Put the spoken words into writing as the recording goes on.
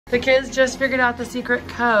The kids just figured out the secret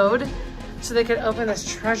code so they could open this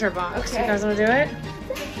treasure box. Okay. You guys want to do it?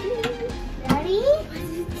 Ready?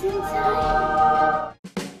 What's inside?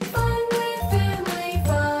 Fun with family,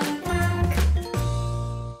 fun pack.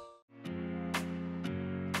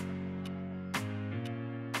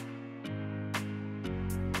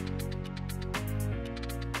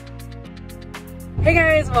 Hey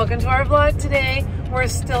guys, welcome to our vlog today. We're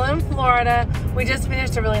still in Florida. We just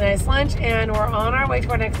finished a really nice lunch and we're on our way to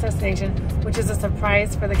our next destination, which is a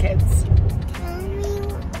surprise for the kids. Tell me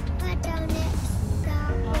what our next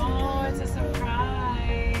stop. Oh, it's a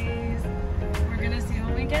surprise. We're gonna see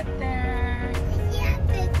when we get there.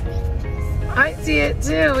 Yeah, I see it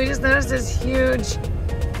too. We just noticed this huge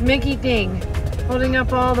Mickey thing holding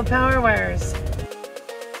up all the power wires.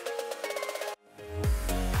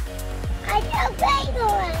 I don't play the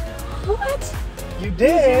one. What? You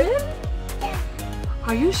did? Yeah.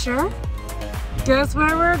 Are you sure? Guess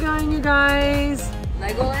where we're going, you guys?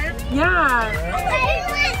 Legoland? Yeah.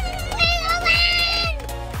 Legoland!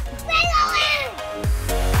 Legoland!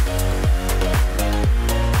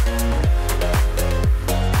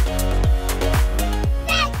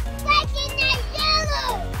 That's in that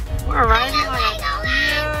yellow. We're riding on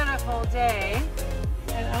a beautiful day.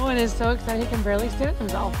 And Owen is so excited he can barely stand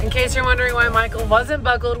himself. In case you're wondering why Michael wasn't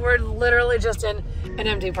buckled, we're literally just in an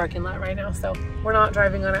empty parking lot right now. So we're not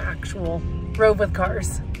driving on an actual road with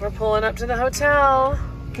cars. We're pulling up to the hotel.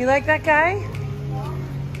 You like that guy?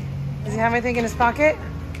 Does he have anything in his pocket?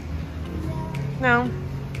 No.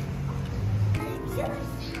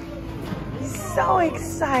 He's so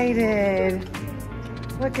excited.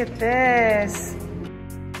 Look at this.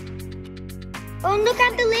 Oh, look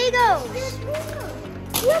at the Legos.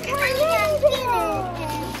 Look how amazing.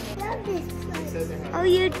 Oh,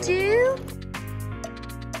 you do?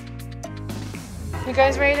 You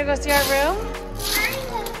guys ready to go see our room?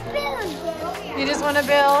 You just want to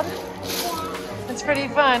build? It's pretty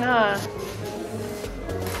fun, huh?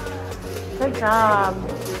 Good job.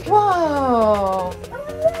 Whoa!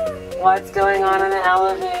 What's going on in the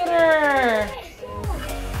elevator?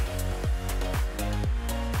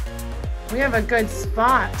 We have a good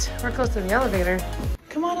spot. We're close to the elevator.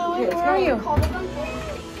 Come on, Owen, where are you? Oh,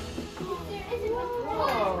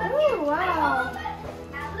 wow.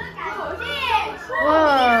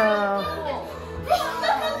 Whoa!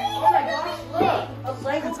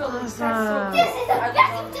 That's Awesome.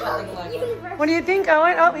 What What do you think,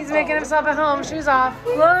 Owen? Oh, he's making himself at home. Shoes off.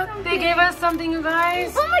 Look, they gave us something, you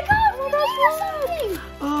guys. Oh my gosh, well, that's something.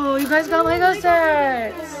 Oh, you guys got Lego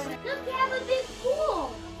sets. Look, they have a big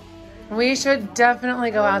pool. We should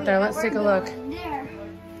definitely go out there. Let's take a look. There.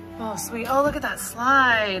 Oh, sweet. Oh, look at that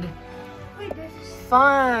slide. Wait, there's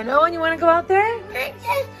Fun. Oh, and you want to go out there? a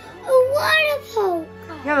waterfall.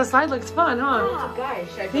 Yeah, the slide looks fun, huh? Guys,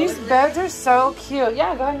 should I go These into beds are so cute.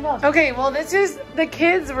 Yeah, go ahead and go. Okay, well, this is the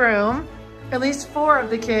kids' room. At least 4 of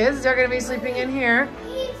the kids. They're going to be sleeping in here.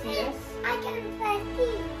 Yes. I can play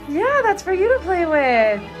these. Yeah, that's for you to play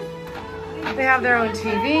with. They have their own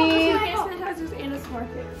TV. and a s'more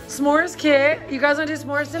kit? S'mores kit. You guys want to do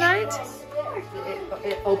s'mores tonight?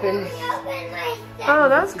 It opens. Oh,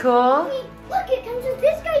 that's cool. Look, it comes with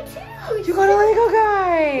this guy too. You got a Lego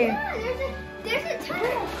guy. Yeah, there's a ton.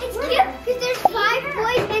 It's cute because there's 5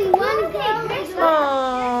 boys and 1 girl.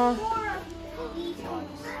 Oh.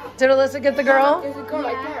 Did Alyssa get the girl? There's a girl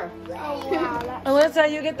right there. Oh, wow. Alyssa,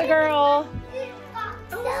 you get the girl.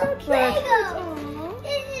 So cute.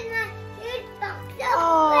 This is my huge box.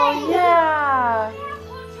 Oh, yeah.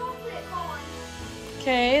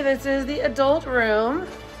 Okay, this is the adult room.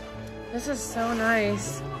 This is so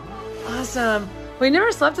nice. Awesome. We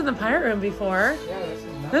never slept in the pirate room before. Yeah, this is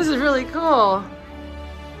nice. This is really cool.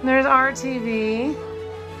 There's our TV.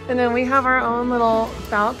 And then we have our own little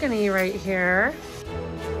balcony right here.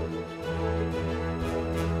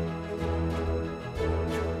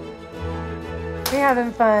 We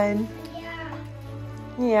having fun.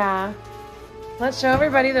 Yeah. Let's show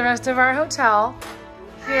everybody the rest of our hotel.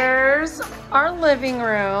 Here's our living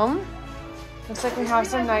room. Looks like we have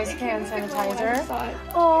some nice hand sanitizer.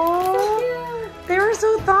 Oh, they were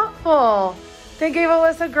so thoughtful. They gave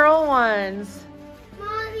Alyssa girl ones.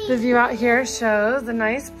 The view out here shows the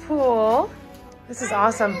nice pool. This is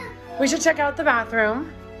awesome. We should check out the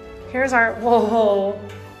bathroom. Here's our, whoa,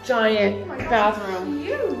 giant bathroom.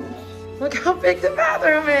 Look how big the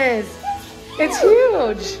bathroom is. It's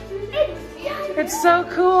huge. It's so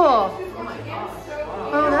cool.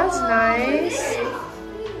 Oh, that's nice.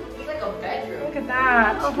 Look at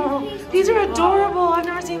that. Oh, these are adorable. I've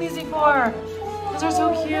never seen these before. Those are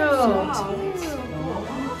so cute.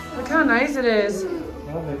 Look how nice it is.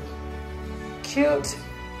 Love it. Cute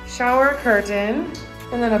shower curtain,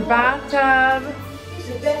 and then a bathtub.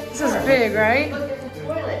 This is big, right? Look at the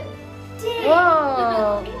toilet.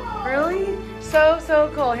 Whoa, really? So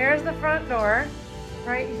cool. Here's the front door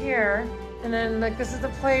right here. And then like this is the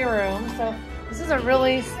playroom. So this is a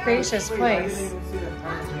really spacious place.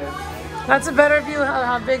 That's a better view of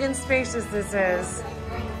how big and spacious this is.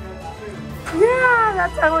 Yeah,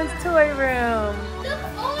 that's Owen's toy room.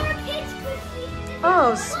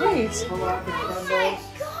 Oh, sweet.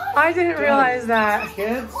 I didn't realize that.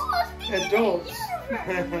 Kids, adults.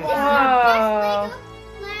 Wow.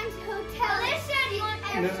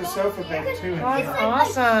 And there's a sofa bed too.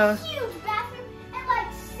 That's awesome.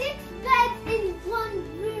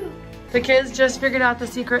 The kids just figured out the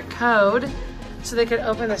secret code so they could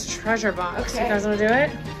open this treasure box. Okay. You guys want to do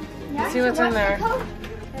it? Let's see what's in there.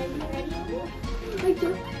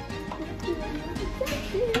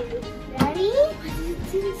 Ready?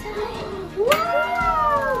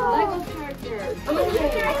 Wow! Lego characters.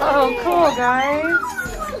 Oh, cool, guys.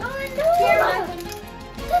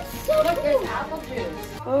 That's so Look, there's cool. apple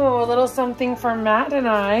juice. Oh, a little something for Matt and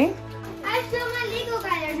I. I feel my Lego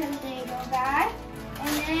guy. There's a Lego guy.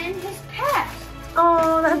 And then his pet.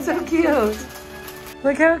 Oh, that's so cute.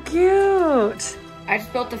 Look how cute. I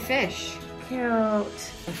just built a fish. Cute.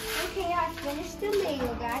 Okay, I finished the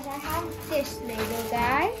Lego guys. I have this Lego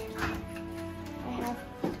guy. I have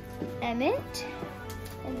Emmett.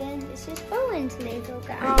 And then this is Owen's Lego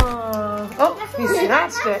guy. Oh, he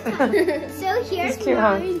snatched it. So here's He's cute,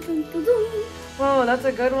 huh? mine. Whoa, that's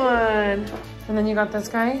a good one. And then you got this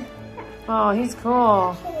guy? Oh, he's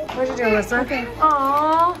cool. What'd you do, Alyssa? Okay.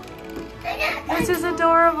 Aw, this is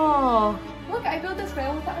adorable. Look, I built this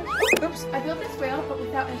whale without. Oops, I built this whale, but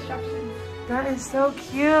without instructions. that is so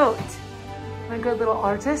cute. My good little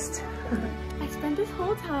artist. I spent this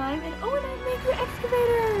whole time, and oh, and I made your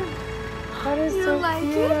excavator. That is You so like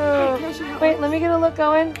cute. it? Can I show you how Wait, let me get a look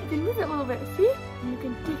going. You can move it a little bit, see? And you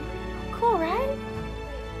can dig it. Cool, right?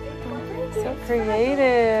 So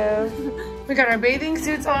creative. We got our bathing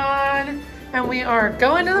suits on, and we are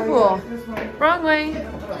going to the pool. Wrong way.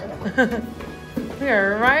 We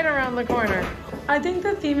are right around the corner. I think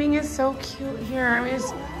the theming is so cute here. I mean,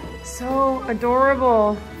 it's so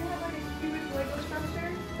adorable.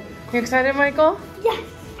 You excited, Michael? Yes.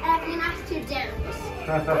 And I can ask two dance.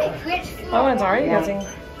 Wait, which floor? Oh, it's already dancing.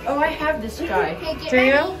 Oh, I have this guy. Okay, get Do ready.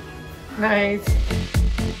 you? Nice.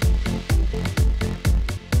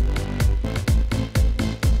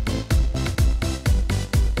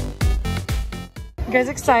 You guys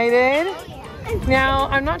excited? Now,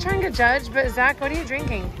 I'm not trying to judge, but Zach, what are you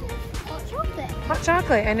drinking? Hot chocolate. Hot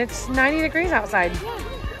chocolate, and it's 90 degrees outside.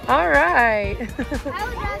 All right. I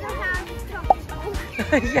would rather have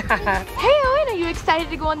chocolate. Yeah. Hey Owen, are you excited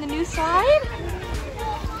to go on the new slide?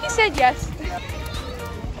 He said yes.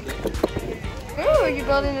 Ooh, you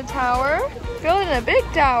building a tower? Building a big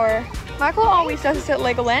tower. Michael always does this at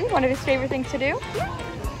Legoland, one of his favorite things to do.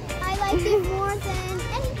 I like it more than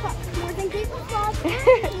any park, more than Disney Park.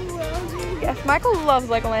 Yes, Michael loves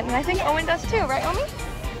Legoland, and I think Owen does too, right Omi?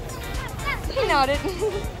 He nodded.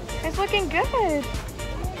 It's looking good.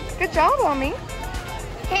 Good job, Omi.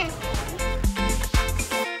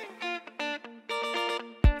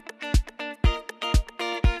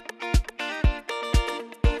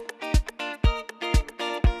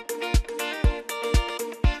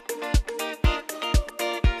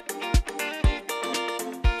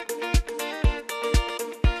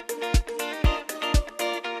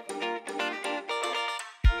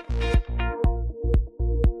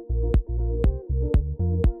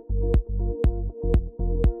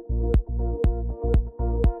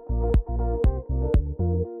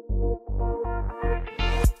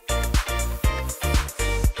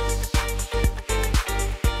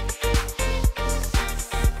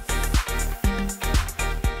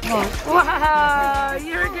 Wow,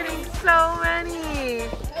 you're getting so many.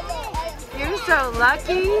 You're so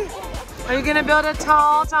lucky. Are you gonna build a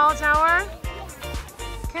tall, tall tower?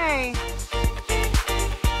 Okay.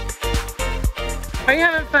 Are you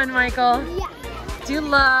having fun, Michael? Yeah. Do you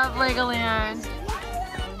love Legoland?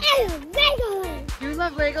 I love Legoland. You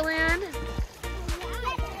love Legoland?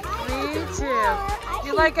 Me too.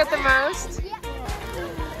 You like it the most?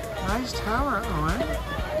 Nice tower, Owen.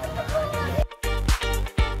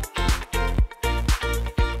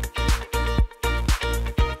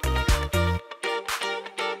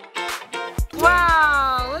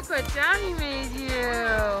 Wow, look what Daddy made you.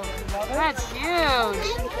 That's huge.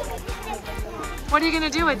 What are you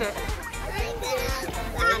gonna do with it?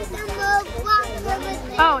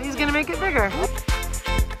 Oh, he's gonna make it bigger.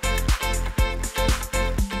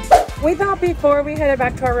 We thought before we headed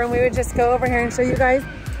back to our room, we would just go over here and show you guys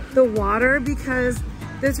the water because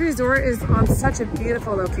this resort is on such a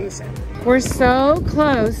beautiful location. We're so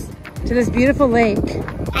close to this beautiful lake.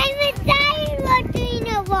 I'm excited about doing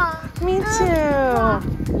a walk. Me too.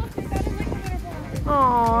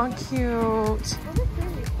 Aw, cute.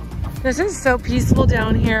 This is so peaceful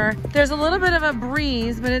down here. There's a little bit of a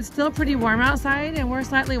breeze, but it's still pretty warm outside and we're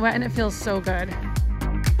slightly wet and it feels so good.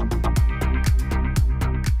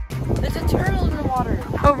 There's a turtle in the water.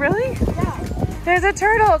 Oh, really? Yeah. There's a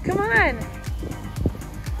turtle, come on.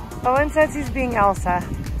 Owen says he's being Elsa.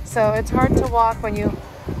 So it's hard to walk when you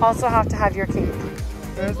also have to have your cape.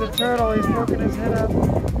 There's the turtle. He's poking his head up.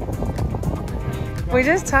 We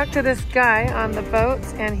just talked to this guy on the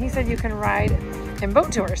boats and he said you can ride in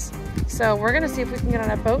boat tours. So we're gonna see if we can get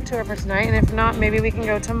on a boat tour for tonight, and if not, maybe we can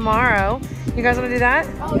go tomorrow. You guys wanna do that?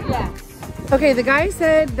 Oh, yeah. Okay, the guy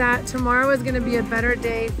said that tomorrow is gonna be a better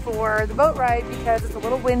day for the boat ride because it's a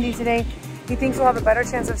little windy today. He thinks we'll have a better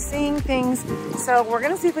chance of seeing things. So we're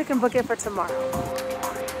gonna see if we can book it for tomorrow.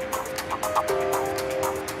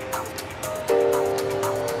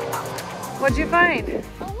 What'd you find?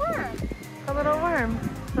 A worm. A little worm.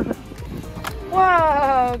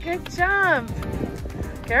 Whoa, good jump.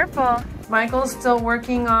 Careful. Michael's still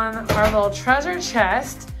working on our little treasure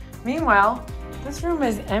chest. Meanwhile, this room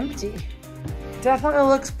is empty. Definitely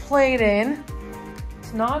looks played in.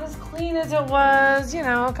 It's not as clean as it was, you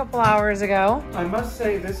know, a couple hours ago. I must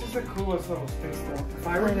say, this is the coolest little space though. If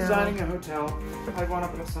I were designing a hotel, I'd want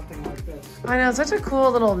to put something like this. I know, such a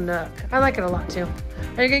cool little nook. I like it a lot too.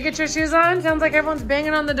 Are you gonna get your shoes on? Sounds like everyone's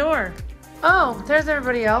banging on the door. Oh, there's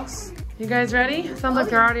everybody else. You guys ready? Sounds like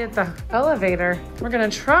they're already at the elevator. We're gonna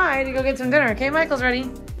try to go get some dinner. Okay, Michael's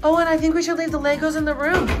ready. Oh, and I think we should leave the Legos in the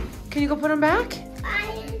room. Can you go put them back?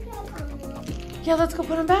 Yeah, let's go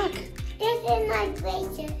put them back. This is my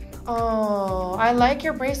bracelet. Oh, I like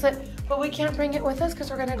your bracelet, but we can't bring it with us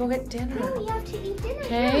because we're gonna go get dinner. No, we have to eat dinner.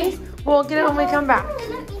 Okay, we'll get it when we come back.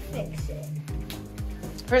 Let me fix it.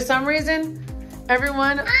 For some reason,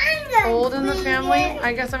 everyone old in the family,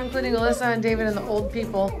 I guess I'm including Alyssa and David and the old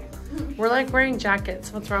people, we're like wearing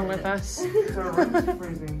jackets. What's wrong with us? So our room's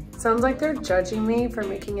freezing. Sounds like they're judging me for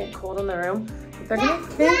making it cold in the room. But they're gonna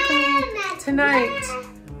thank me tonight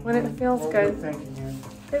when it feels good. Thanking you.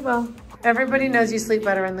 They will. Everybody knows you sleep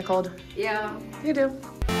better in the cold. Yeah. You do.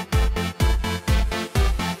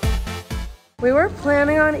 We were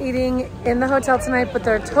planning on eating in the hotel tonight, but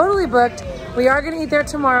they're totally booked. We are gonna eat there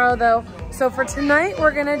tomorrow though. So for tonight,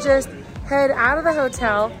 we're gonna just head out of the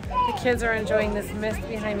hotel. The kids are enjoying this mist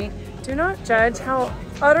behind me. Do not judge how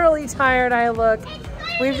utterly tired I look.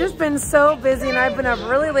 We've just been so busy and I've been up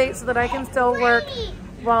really late so that I can still work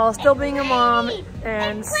while still being a mom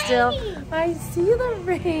and still, I see the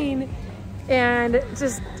rain, and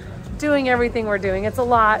just doing everything we're doing. It's a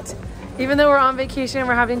lot. Even though we're on vacation and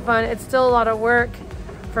we're having fun, it's still a lot of work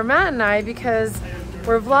for Matt and I because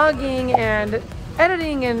we're vlogging and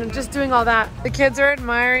editing and just doing all that. The kids are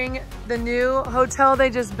admiring the new hotel they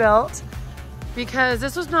just built because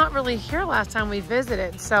this was not really here last time we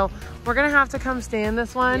visited. So we're gonna have to come stay in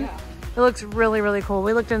this one. Yeah. It looks really, really cool.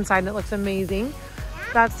 We looked inside and it looks amazing.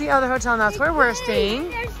 That's the other hotel and that's where we're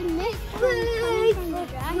staying.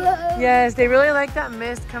 Yes, they really like that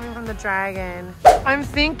mist coming from the dragon. I'm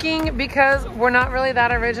thinking because we're not really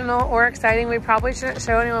that original or exciting, we probably shouldn't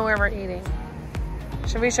show anyone where we're eating.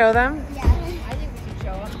 Should we show them? Yeah. I think we should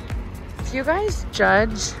show them. If you guys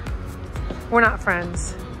judge, we're not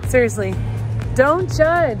friends. Seriously, don't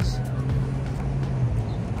judge.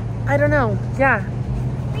 I don't know, yeah.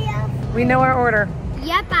 We know our order.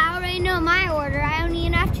 Yep, I already know my order. I don't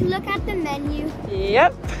even have to look at the menu.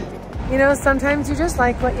 Yep. You know, sometimes you just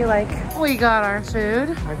like what you like. We got our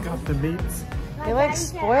food. I got the meats. They like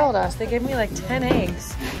spoiled us. They gave me like 10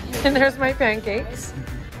 eggs. And there's my pancakes.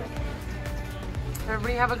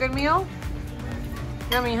 Everybody have a good meal?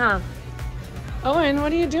 Yummy, huh? Owen,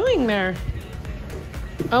 what are you doing there?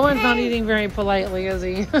 Owen's not eating very politely, is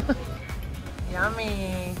he?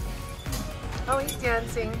 Yummy. Oh, he's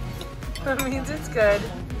dancing. That means it's good.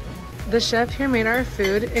 The chef here made our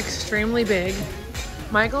food extremely big.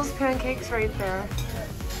 Michael's pancakes right there.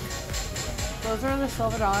 Those are the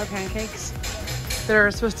silver dollar pancakes that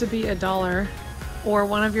are supposed to be $1 or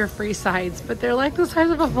one of your free sides, but they're like the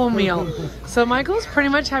size of a full meal. So Michael's pretty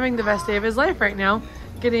much having the best day of his life right now,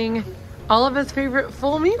 getting all of his favorite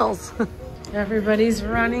full meals. Everybody's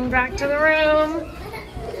running back to the room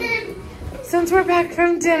since we're back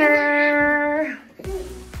from dinner.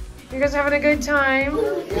 You guys having a good time?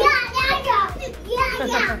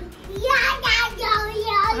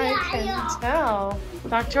 I can tell.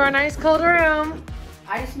 Back to our nice cold room.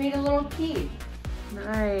 I just made a little key.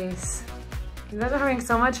 Nice. You guys are having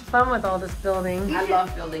so much fun with all this building. I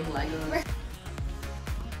love building Legos.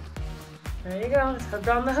 There you go. It's hooked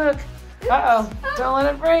on the hook. Uh-oh. Don't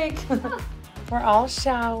let it break. We're all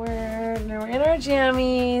showered. Now we're in our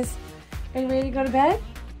jammies. Are you ready to go to bed?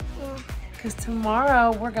 Because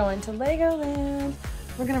tomorrow we're going to Legoland.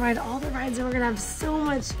 We're going to ride all the rides and we're going to have so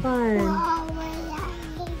much fun.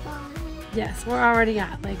 Yes, we're already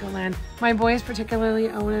at Legoland. My boys, particularly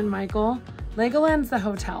Owen and Michael, Legoland's the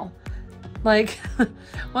hotel. Like,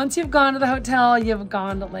 once you've gone to the hotel, you've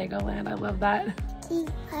gone to Legoland. I love that.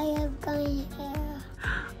 I am going here.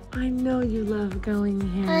 I know you love going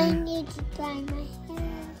here. I need to dye my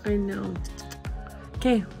hair. I know.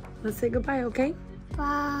 Okay, let's say goodbye, okay?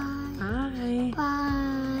 Bye. Bye. Bye.